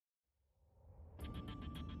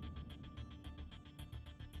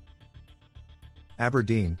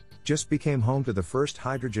Aberdeen just became home to the first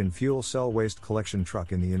hydrogen fuel cell waste collection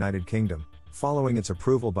truck in the United Kingdom, following its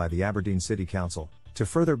approval by the Aberdeen City Council, to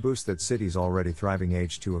further boost that city's already thriving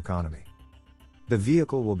H2 economy. The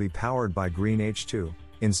vehicle will be powered by green H2,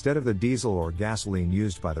 instead of the diesel or gasoline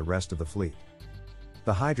used by the rest of the fleet.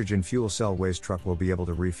 The hydrogen fuel cell waste truck will be able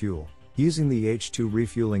to refuel, using the H2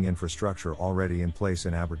 refueling infrastructure already in place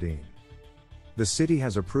in Aberdeen. The city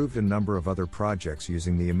has approved a number of other projects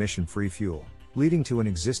using the emission-free fuel, leading to an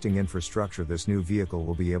existing infrastructure this new vehicle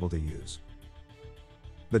will be able to use.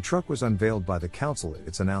 The truck was unveiled by the council at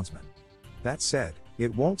its announcement. That said,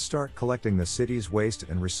 it won't start collecting the city's waste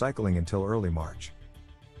and recycling until early March.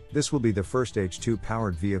 This will be the first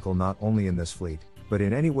H2-powered vehicle not only in this fleet, but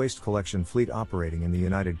in any waste collection fleet operating in the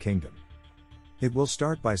United Kingdom. It will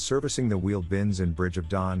start by servicing the wheeled bins in Bridge of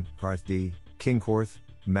Don, Carthdee, Kingcorth,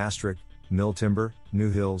 Maastricht, Milltimber, New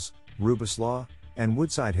Hills, Rubislaw, and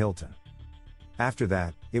Woodside Hilton. After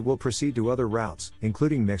that, it will proceed to other routes,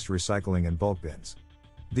 including mixed recycling and bulk bins.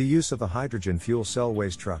 The use of the hydrogen fuel cell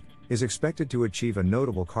waste truck is expected to achieve a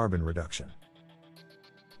notable carbon reduction.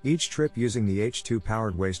 Each trip using the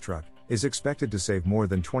H2-powered waste truck is expected to save more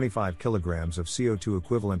than 25 kilograms of CO2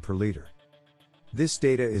 equivalent per liter. This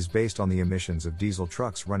data is based on the emissions of diesel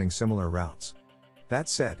trucks running similar routes. That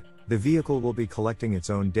said, the vehicle will be collecting its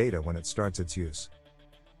own data when it starts its use.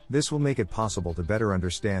 This will make it possible to better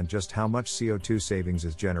understand just how much CO2 savings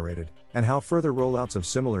is generated, and how further rollouts of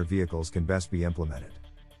similar vehicles can best be implemented.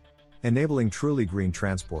 Enabling truly green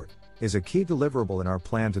transport is a key deliverable in our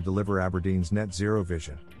plan to deliver Aberdeen's net zero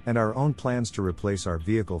vision, and our own plans to replace our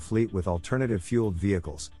vehicle fleet with alternative fueled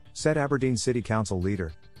vehicles, said Aberdeen City Council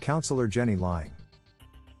leader, Councillor Jenny Lying.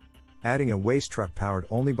 Adding a waste truck powered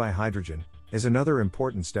only by hydrogen is another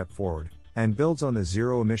important step forward, and builds on the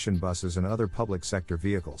zero-emission buses and other public sector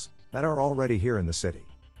vehicles that are already here in the city.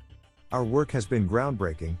 Our work has been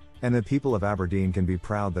groundbreaking, and the people of Aberdeen can be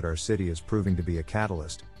proud that our city is proving to be a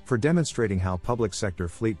catalyst for demonstrating how public sector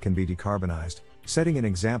fleet can be decarbonized, setting an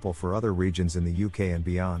example for other regions in the UK and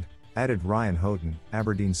beyond, added Ryan Houghton,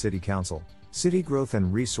 Aberdeen City Council, City Growth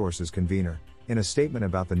and Resources Convener, in a statement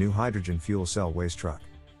about the new hydrogen fuel cell waste truck.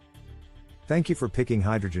 Thank you for picking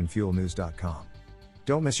hydrogenfuelnews.com.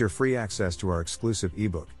 Don't miss your free access to our exclusive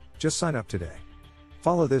ebook, just sign up today.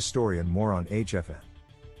 Follow this story and more on HFN.